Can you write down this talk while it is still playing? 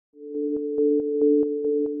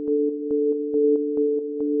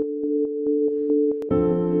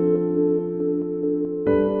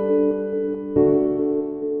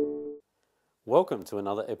welcome to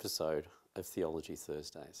another episode of Theology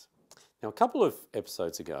Thursdays. Now, a couple of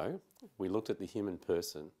episodes ago, we looked at the human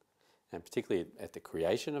person, and particularly at the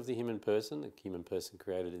creation of the human person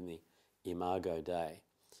created in the Imago Dei.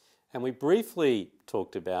 And we briefly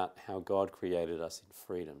talked about how God created us in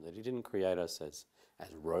freedom, that He didn't create us as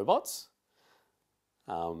robots,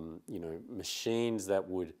 machines that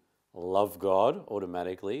would love God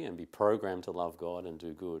automatically and be programmed to love God and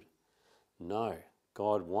do good. No,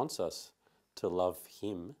 God wants us to love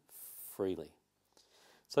Him freely.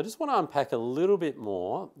 So I just want to unpack a little bit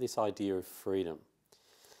more this idea of freedom.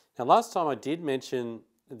 Now, last time I did mention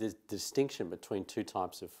the distinction between two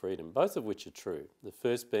types of freedom, both of which are true. The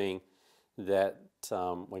first being that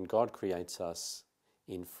when God creates us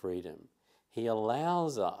in freedom, He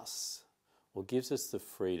allows us or gives us the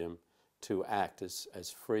freedom to act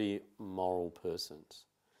as free moral persons.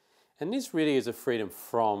 And this really is a freedom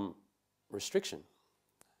from restriction,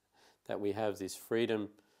 that we have this freedom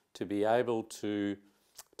to be able to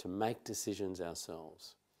make decisions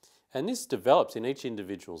ourselves. And this develops in each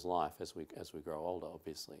individual's life as we grow older,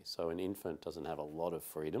 obviously. So an infant doesn't have a lot of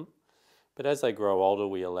freedom, but as they grow older,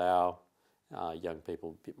 we allow young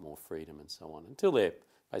people a bit more freedom and so on, until they're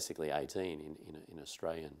basically 18 in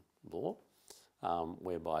Australian law,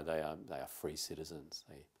 whereby they are free citizens.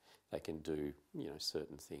 They can do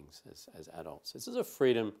certain things as adults. This is a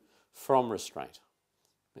freedom from restraint,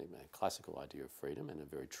 a classical idea of freedom and a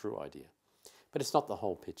very true idea. But it's not the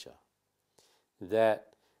whole picture. That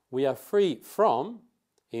we are free from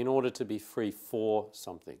in order to be free for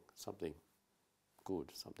something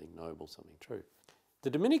good, something noble, something true. The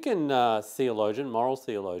Dominican moral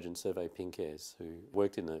theologian, Serve Pinquez, who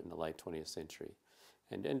worked in the late 20th century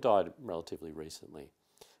and died relatively recently,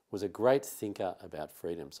 was a great thinker about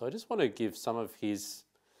freedom. So I just want to give some of his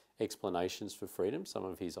explanations for freedom, some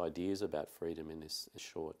of his ideas about freedom in this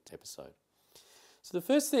short episode. So the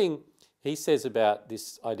first thing he says about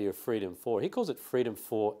this idea of freedom he calls it freedom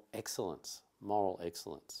for excellence, moral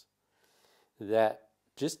excellence. That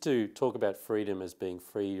just to talk about freedom as being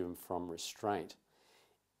freedom from restraint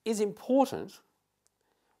is important,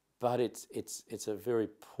 but it's a very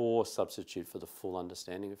poor substitute for the full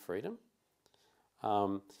understanding of freedom.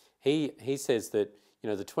 He says that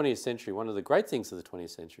the 20th century, one of the great things of the 20th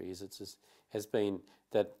century has been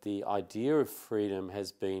that the idea of freedom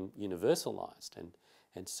has been universalized,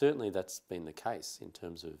 and certainly that's been the case in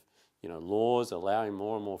terms of laws allowing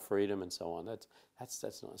more and more freedom and so on. That's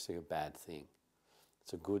not necessarily a bad thing.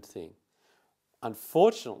 It's a good thing.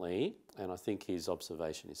 Unfortunately, and I think his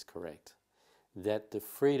observation is correct, that the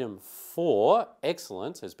freedom for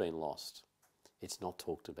excellence has been lost. It's not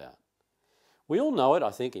talked about. We all know it, I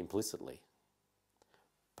think, implicitly,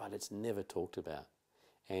 but it's never talked about.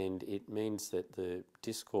 And it means that the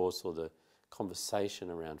discourse or the conversation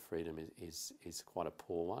around freedom is quite a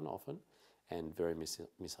poor one often, and very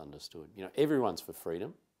misunderstood. Everyone's for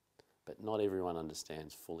freedom, but not everyone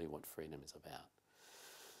understands fully what freedom is about.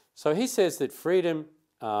 So he says that freedom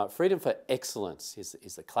for excellence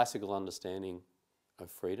is the classical understanding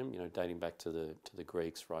of freedom, dating back to the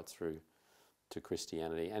Greeks right through to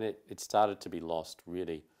Christianity, and it started to be lost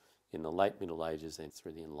really in the late Middle Ages and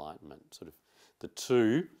through the Enlightenment. Sort of the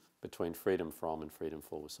two between freedom from and freedom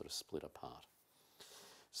for was sort of split apart.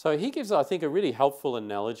 So he gives, I think, a really helpful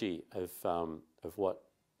analogy of what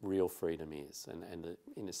real freedom is, and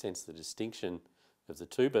in a sense the distinction of the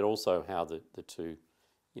two, but also how the two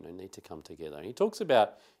need to come together. And he talks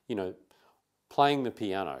about playing the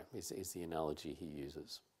piano is the analogy he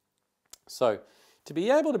uses. So to be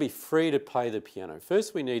able to be free to play the piano,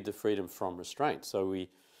 first we need the freedom from restraint.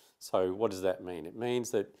 So what does that mean? It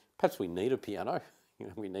means that perhaps we need a piano.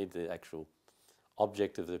 We need the actual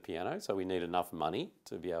object of the piano. So we need enough money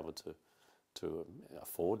to be able to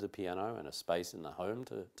afford the piano and a space in the home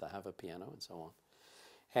to have a piano and so on.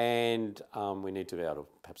 And we need to be able to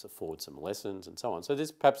perhaps afford some lessons and so on. So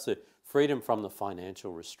there's perhaps the freedom from the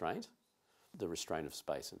financial restraint, the restraint of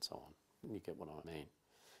space and so on. You get what I mean.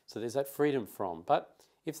 So there's that freedom from. But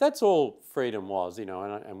if that's all freedom was,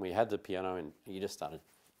 and we had the piano and you just started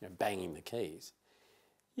banging the keys,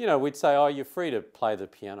 we'd say, oh, you're free to play the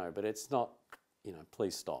piano, but it's not,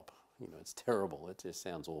 please stop. It's terrible. It just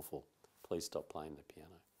sounds awful. Please stop playing the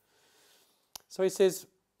piano. So he says,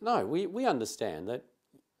 no, we understand that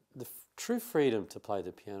the true freedom to play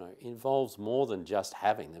the piano involves more than just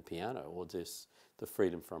having the piano or just the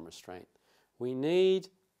freedom from restraint. We need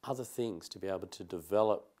other things to be able to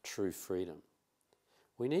develop true freedom.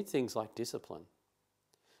 We need things like discipline.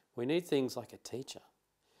 We need things like a teacher.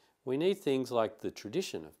 We need things like the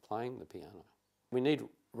tradition of playing the piano. We need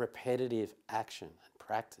repetitive action and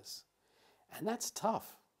practice. And that's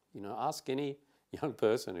tough. Ask any young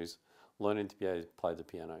person who's learning to be able to play the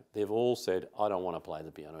piano, they've all said, I don't want to play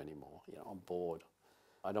the piano anymore. I'm bored.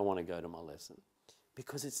 I don't want to go to my lesson.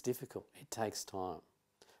 Because it's difficult. It takes time.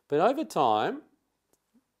 But over time,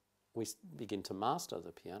 we begin to master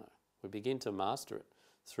the piano. We begin to master it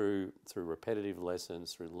through repetitive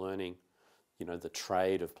lessons, through learning, the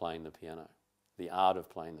trade of playing the piano, the art of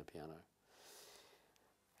playing the piano.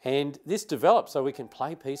 And this develops so we can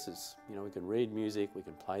play pieces. We can read music, we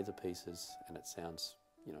can play the pieces, and it sounds,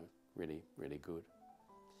 really, really good.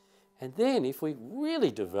 And then if we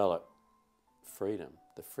really develop freedom,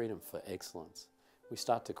 the freedom for excellence, we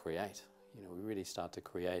start to create. We really start to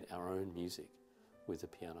create our own music with the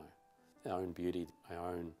piano, our own beauty,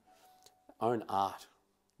 our own art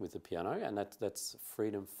with the piano, and that's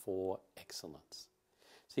freedom for excellence.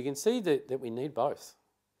 So you can see that we need both.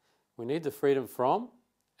 We need the freedom from,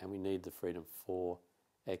 and we need the freedom for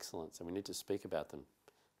excellence, and we need to speak about them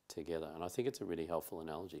together. And I think it's a really helpful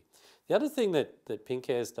analogy. The other thing that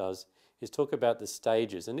Pinckaers does is talk about the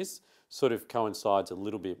stages, and this sort of coincides a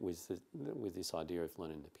little bit with this idea of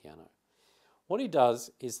learning the piano. What he does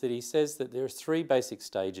is that he says that there are 3 basic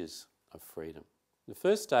stages of freedom. The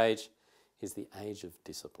first stage is the age of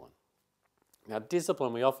discipline. Now,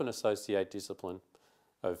 discipline, we often associate discipline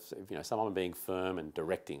of someone being firm and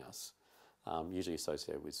directing us, usually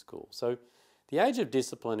associated with school. So the age of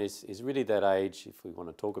discipline is really that age, if we want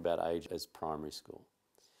to talk about age, as primary school.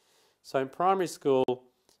 So in primary school,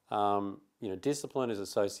 discipline is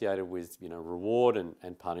associated with reward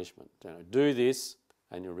and punishment. Do this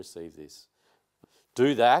and you'll receive this.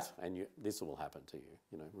 Do that and this will happen to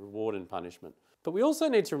you. Reward and punishment. But we also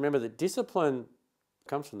need to remember that discipline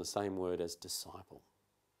comes from the same word as disciple.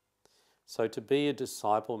 So to be a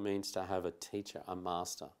disciple means to have a teacher, a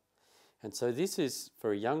master. And so this is,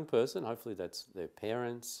 for a young person, hopefully that's their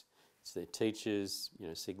parents, it's their teachers,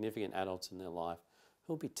 significant adults in their life,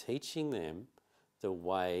 who'll be teaching them the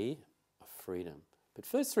way of freedom. But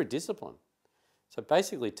first through discipline. So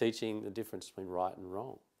basically teaching the difference between right and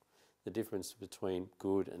wrong, the difference between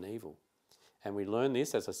good and evil. And we learn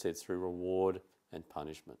this, as I said, through reward and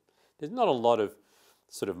punishment. There's not a lot of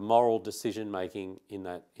sort of moral decision making in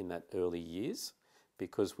that early years,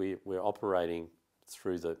 because we're operating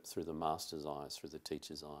through the master's eyes, through the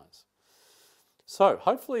teacher's eyes. So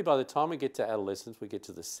hopefully by the time we get to adolescence, we get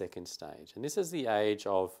to the second stage, and this is the age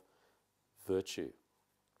of virtue.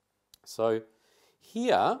 So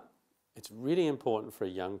here, it's really important for a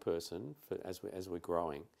young person, as we're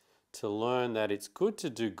growing, to learn that it's good to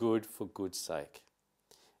do good for good's sake.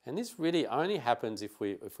 And this really only happens if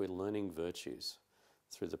we're learning virtues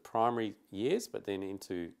through the primary years, but then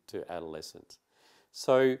into adolescence.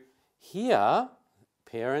 So here,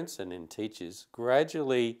 parents and then teachers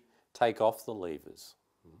gradually take off the levers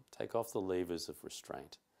of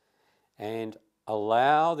restraint, and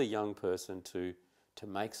allow the young person to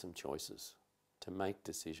make some choices, to make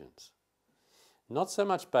decisions. Not so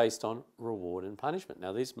much based on reward and punishment.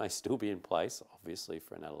 Now, these may still be in place, obviously,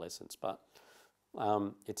 for an adolescence, but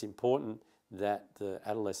it's important that the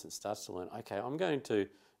adolescent starts to learn, okay, I'm going to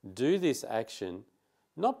do this action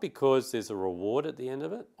not because there's a reward at the end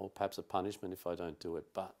of it, or perhaps a punishment if I don't do it,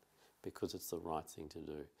 but because it's the right thing to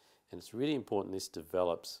do. And it's really important this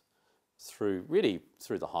develops through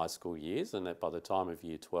the high school years, and that by the time of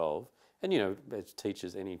year 12, and as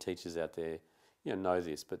teachers, any teachers out there, know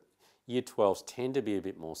this, but year 12s tend to be a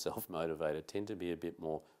bit more self-motivated, tend to be a bit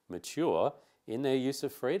more mature in their use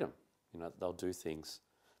of freedom. They'll do things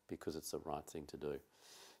because it's the right thing to do.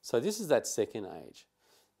 So this is that second age.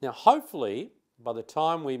 Now, hopefully, by the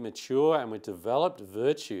time we mature and we've developed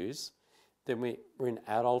virtues, then we're in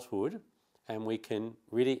adulthood and we can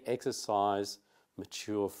really exercise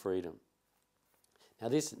mature freedom. Now,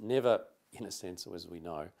 this never, in a sense, as we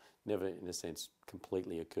know, never in a sense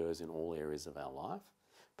completely occurs in all areas of our life,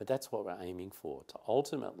 but that's what we're aiming for, to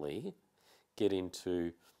ultimately get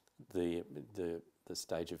into the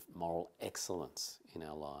stage of moral excellence in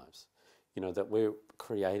our lives. That we're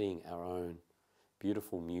creating our own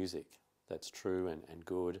beautiful music that's true and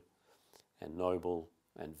good and noble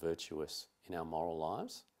and virtuous in our moral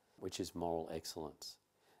lives, which is moral excellence.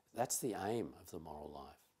 That's the aim of the moral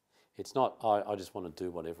life. It's not, I just want to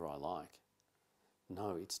do whatever I like.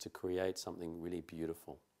 No, it's to create something really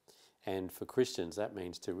beautiful. And for Christians, that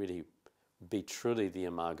means to really be truly the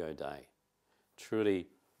imago Dei, truly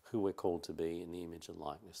who we're called to be in the image and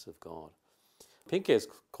likeness of God. Pinckaers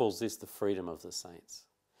calls this the freedom of the saints.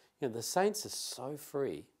 The saints are so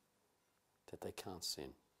free that they can't sin.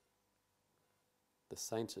 The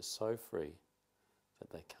saints are so free that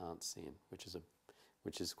they can't sin,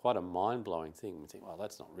 which is quite a mind-blowing thing. We think, well,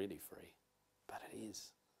 that's not really free, but it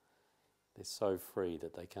is. They're so free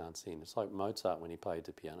that they can't sing. It's like Mozart when he played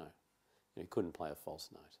the piano. He couldn't play a false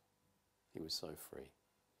note. He was so free.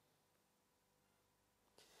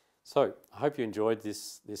 So I hope you enjoyed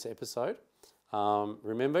this episode.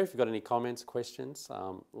 Remember, if you've got any comments, questions,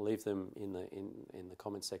 leave them in the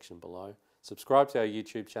comment section below. Subscribe to our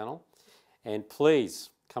YouTube channel, and please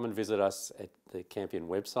come and visit us at the Campion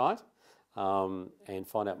website and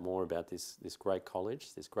find out more about this great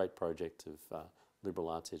college, this great project of liberal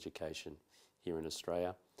arts education here in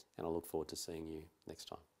Australia. And I look forward to seeing you next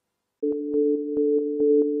time.